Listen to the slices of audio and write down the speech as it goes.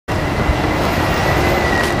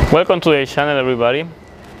Welcome to the channel, everybody.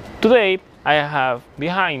 Today I have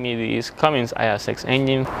behind me this Cummins ISX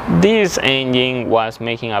engine. This engine was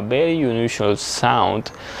making a very unusual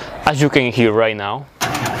sound, as you can hear right now.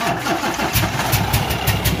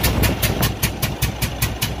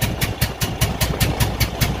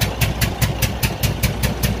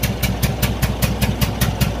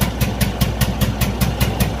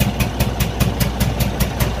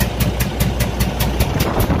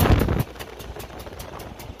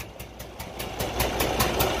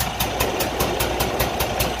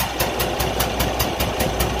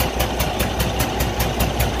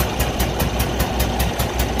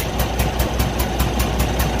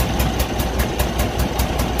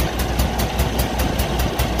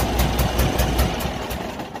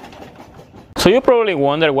 So you probably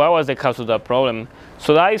wonder what was the cause of that problem.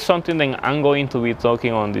 So that is something that I'm going to be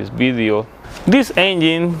talking on this video. This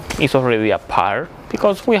engine is already apart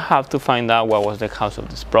because we have to find out what was the cause of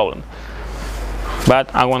this problem.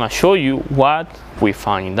 But I want to show you what we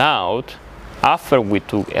find out after we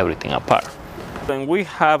took everything apart. And we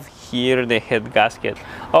have here the head gasket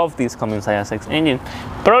of this Cummins ISX engine.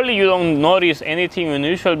 Probably you don't notice anything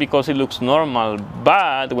unusual because it looks normal,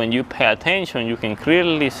 but when you pay attention you can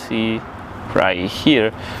clearly see right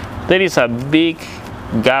here there is a big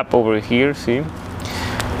gap over here, see?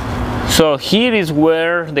 So here is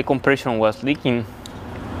where the compression was leaking.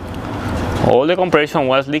 All the compression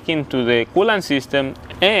was leaking to the coolant system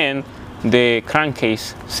and the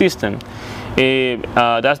crankcase system.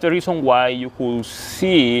 That's the reason why you could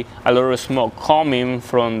see a lot of smoke coming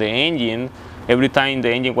from the engine. Every time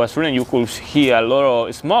the engine was running you could hear a lot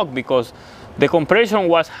of smoke because the compression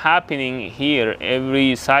was happening here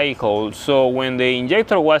every cycle. So when the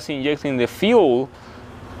injector was injecting the fuel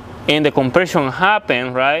and the compression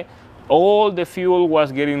happened, right, all the fuel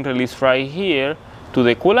was getting released right here to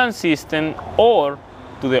the coolant system or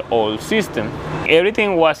to the oil system.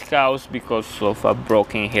 Everything was caused because of a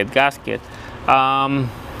broken head gasket.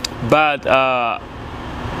 But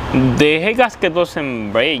the head gasket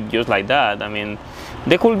doesn't break just like that. I mean,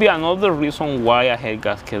 there could be another reason why a head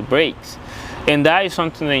gasket breaks. And that is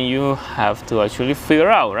something that you have to actually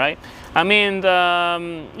figure out, right? I mean,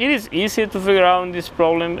 it is easy to figure out this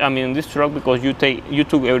problem, I mean, this truck, because you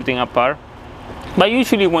took everything apart. But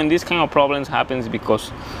usually when this kind of problems happens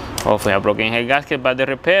because of a broken head gasket, but the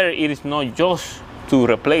repair, it is not just to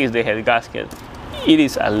replace the head gasket. It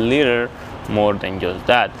is a little more than just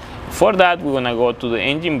that. For that, we're gonna go to the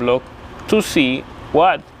engine block to see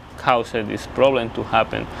what caused this problem to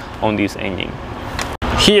happen on this engine.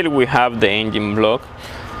 Here we have the engine block.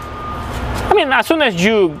 I mean, as soon as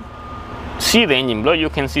you see the engine block, you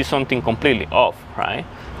can see something completely off, right?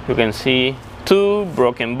 You can see two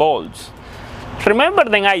broken bolts. Remember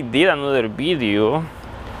that I did another video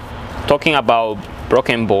talking about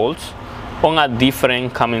broken bolts on a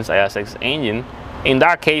different Cummins ISX engine. In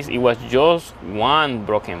that case, it was just one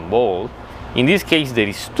broken bolt. In this case, there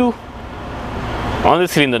is two on the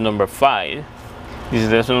cylinder number 5. This is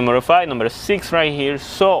the cylinder number 5, number 6 right here.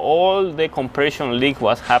 So all the compression leak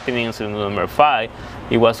was happening in cylinder number 5.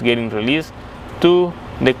 It was getting released to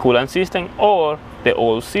the coolant system or the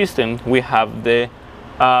oil system. We have the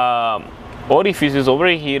orifices over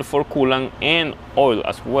here for coolant and oil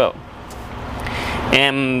as well.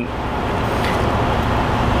 And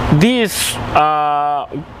this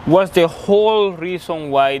was the whole reason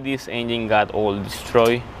why this engine got all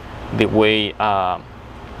destroyed the way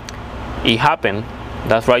it happened.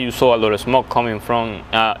 That's why you saw a lot of smoke coming from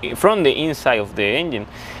the inside of the engine.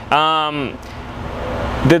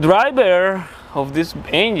 The driver of this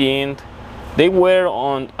engine, they were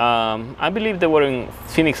on, I believe they were in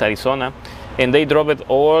Phoenix, Arizona, and they drove it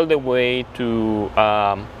all the way to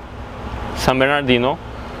San Bernardino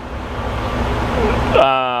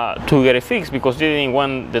to get it fixed because they didn't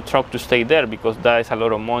want the truck to stay there because that is a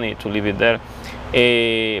lot of money to leave it there.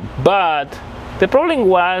 But the problem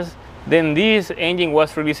was then this engine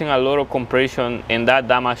was releasing a lot of compression and that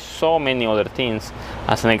damaged so many other things.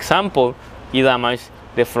 As an example, it damaged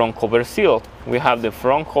the front cover seal. We have the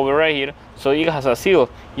front cover right here, so it has a seal.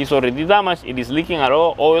 It's already damaged, it is leaking a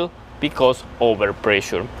lot of oil because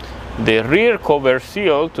overpressure. The rear cover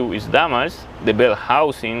seal too is damaged. The belt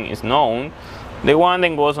housing is known. The one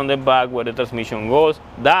that goes on the back where the transmission goes,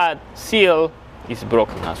 that seal is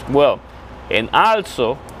broken as well. And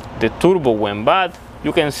also the turbo went bad.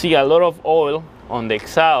 You can see a lot of oil on the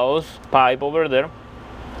exhaust pipe over there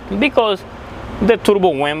because the turbo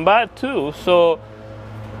went bad too. So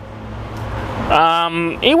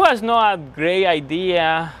it was not a great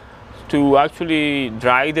idea to actually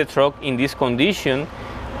drive the truck in this condition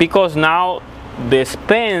because now the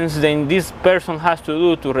expense then this person has to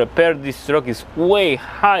do to repair this truck is way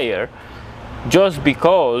higher, just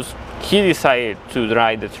because he decided to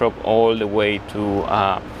drive the truck all the way to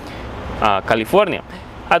California.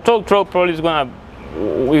 A tow truck probably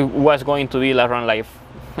was going to be around like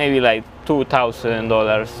maybe like $2,000,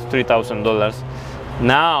 $3,000.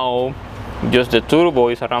 Now just the turbo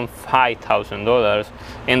is around $5,000,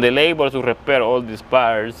 and the labor to repair all these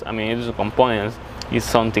parts, I mean these components, is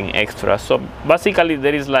something extra. So basically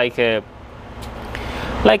there is like a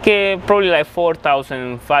probably like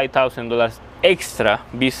 $4,000, $5,000 extra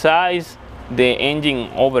besides the engine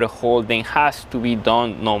overhaul that has to be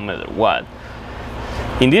done no matter what.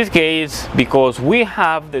 In this case, because we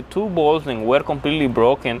have the two bolts and were completely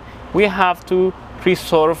broken, we have to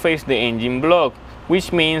resurface the engine block,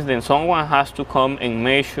 which means then someone has to come and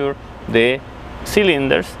measure the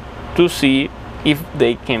cylinders to see if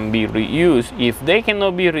they can be reused. If they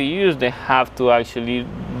cannot be reused, they have to actually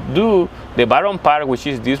do the bottom part, which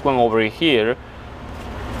is this one over here.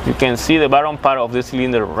 You can see the bottom part of the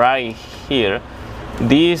cylinder right here.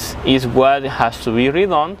 This is what has to be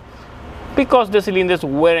redone because the cylinders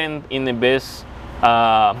weren't in the best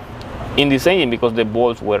in this engine because the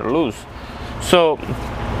bolts were loose. So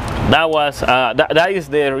that is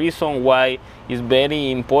the reason why it's very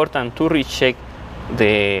important to recheck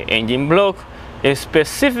the engine block,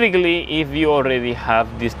 specifically if you already have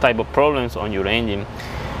this type of problems on your engine.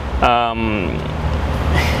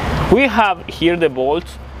 We have here the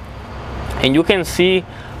bolts, and you can see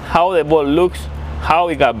how the bolt looks, how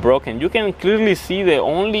it got broken. You can clearly see the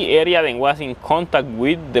only area that was in contact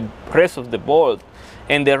with the rest of the bolt,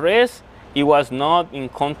 and the rest, it was not in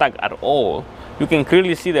contact at all. You can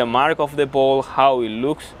clearly see the mark of the bolt, how it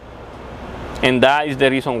looks, and that is the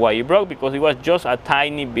reason why it broke, because it was just a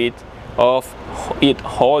tiny bit of it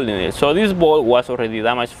holding it. So this bolt was already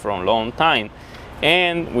damaged from a long time.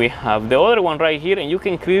 And we have the other one right here, and you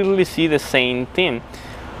can clearly see the same thing.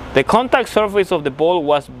 The contact surface of the bolt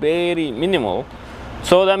was very minimal,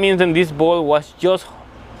 so that means that this bolt was just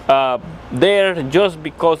there just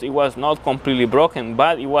because it was not completely broken,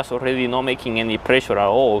 but it was already not making any pressure at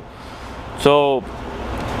all. So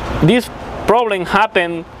this problem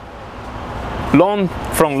happened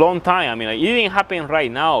from long time. I mean, like, it didn't happen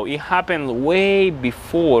right now. It happened way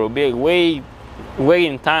before, way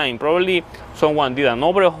in time. Probably someone did an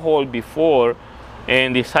overhaul before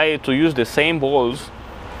and decided to use the same bolts,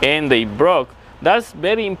 and they broke. That's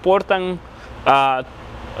very important.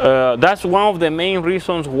 That's one of the main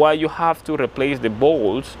reasons why you have to replace the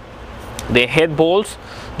bolts. The head bolts,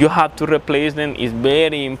 you have to replace them. Is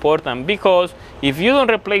very important, because if you don't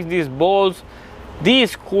replace these bolts,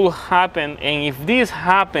 this could happen, and if this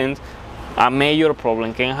happens, a major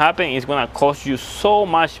problem can happen. It's gonna cost you so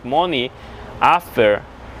much money after,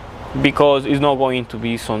 because it's not going to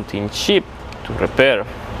be something cheap to repair.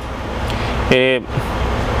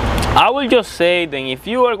 I will just say that if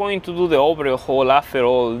you are going to do the overhaul after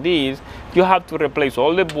all this, you have to replace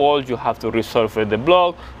all the bolts, you have to resurface the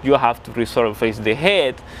block, you have to resurface the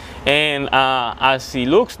head, and as it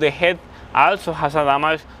looks, the head also has a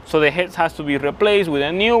damage, so the head has to be replaced with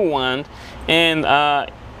a new one, and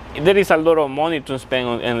there is a lot of money to spend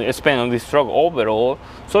on this truck overall,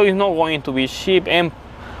 so it's not going to be cheap. And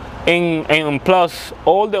plus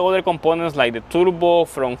all the other components like the turbo,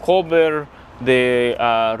 front cover, the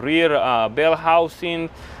rear bell housing,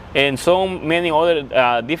 and so many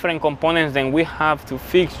other different components that we have to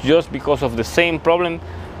fix just because of the same problem.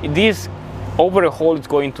 This overhaul is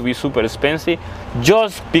going to be super expensive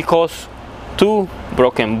just because two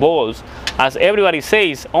broken bolts. As everybody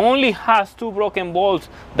says, only has two broken bolts.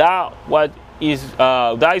 That is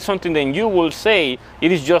something that you will say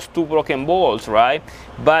it is just two broken bolts, right?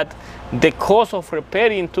 But the cost of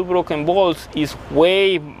repairing two broken bolts is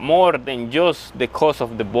way more than just the cost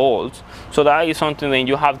of the bolts. So that is something that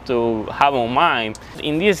you have to have in mind.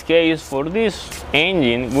 In this case, for this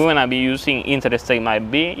engine, we're gonna be using interstate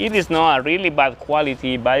might be. It is not a really bad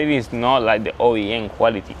quality, but it is not like the OEM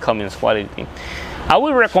quality, Cummins quality. I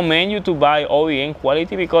would recommend you to buy OEM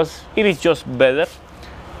quality because it is just better.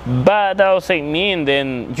 But that doesn't mean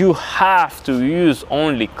then you have to use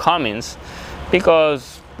only Cummins,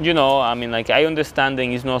 because you know, I mean, like, I understand that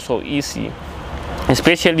it's not so easy,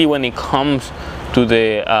 especially when it comes to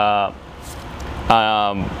the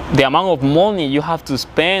amount of money you have to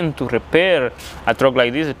spend to repair a truck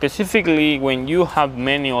like this, specifically when you have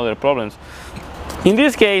many other problems. In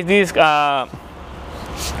this case, this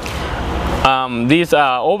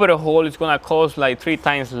overhaul is gonna cost like 3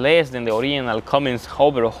 times less than the original Cummins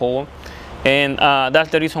overhaul. And that's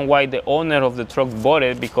the reason why the owner of the truck bought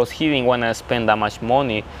it, because he didn't want to spend that much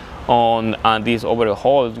money on this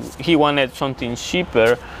overhaul. He wanted something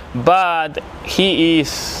cheaper, but he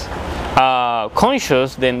is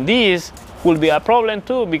conscious that this will be a problem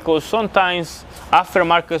too, because sometimes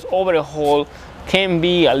aftermarket overhaul can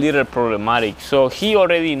be a little problematic. So he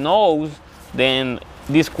already knows then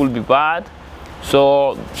this could be bad.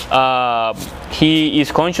 So he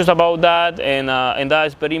is conscious about that, and that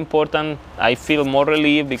is very important. I feel more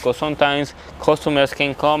relieved, because sometimes customers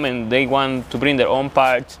can come and they want to bring their own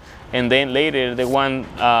parts, and then later they want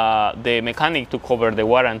the mechanic to cover the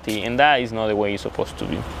warranty, and that is not the way it's supposed to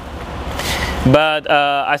be. But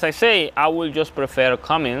as I say, I will just prefer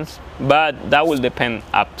Cummins, but that will depend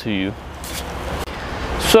up to you.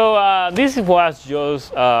 So this was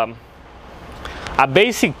just a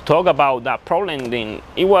basic talk about that problem. Then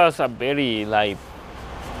it was a very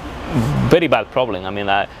bad problem. I mean,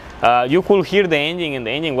 you could hear the engine, and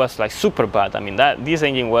the engine was like super bad. I mean, this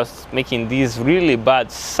engine was making this really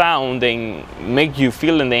bad sound and make you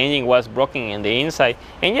feel that the engine was broken in the inside.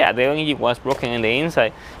 And yeah, the engine was broken in the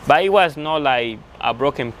inside, but it was not like a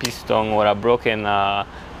broken piston or a broken a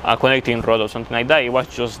connecting rod or something like that. It was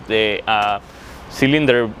just the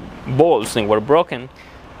cylinder bolts that were broken.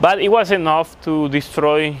 But it was enough to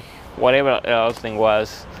destroy whatever else thing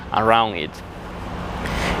was around it.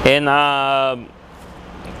 And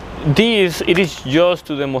it is just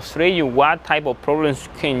to demonstrate you what type of problems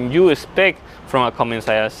can you expect from a Cummins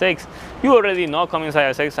ISX. You already know Cummins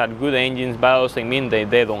ISX are good engines, but doesn't mean that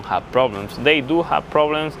they don't have problems. They do have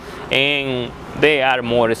problems, and they are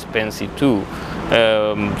more expensive too.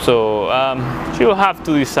 You have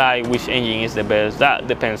to decide which engine is the best. That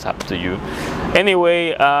depends up to you.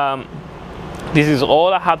 Anyway, this is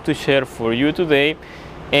all I have to share for you today,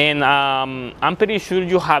 and I'm pretty sure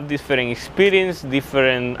you have different experience,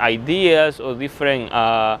 different ideas, or different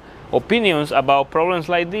opinions about problems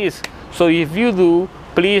like this. So if you do,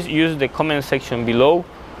 please use the comment section below.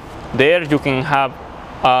 There you can have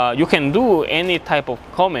you can do any type of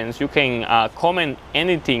comments. You can comment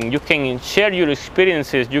anything. You can share your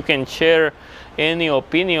experiences. You can share any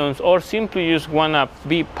opinions, or simply just wanna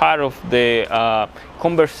be part of the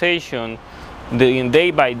conversation.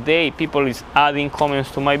 Day by day, people is adding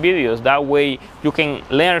comments to my videos. That way you can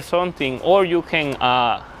learn something, or you can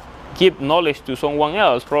give knowledge to someone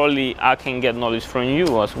else. Probably I can get knowledge from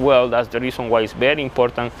you as well. That's the reason why it's very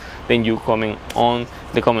important that you comment on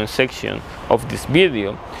the comment section of this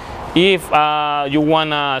video. If you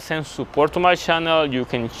wanna send support to my channel, you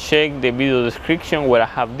can check the video description where I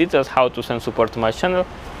have details how to send support to my channel,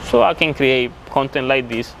 so I can create content like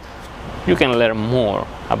this. You can learn more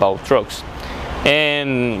about trucks.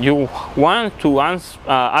 And you want to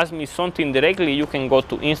ask me something directly, you can go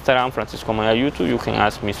to Instagram, franciscoamaya YouTube. You can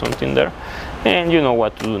ask me something there, and you know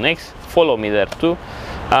what to do next. Follow me there too.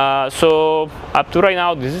 So up to right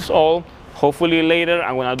now, this is all. Hopefully later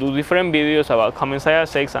I'm gonna do different videos about Cummins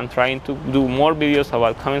ISX. I'm trying to do more videos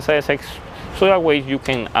about Cummins ISX, so that way you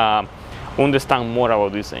can understand more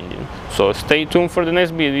about this engine. So stay tuned for the next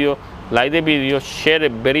video. Like the video, share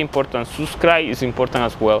it, very important. Subscribe is important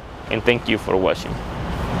as well. And thank you for watching.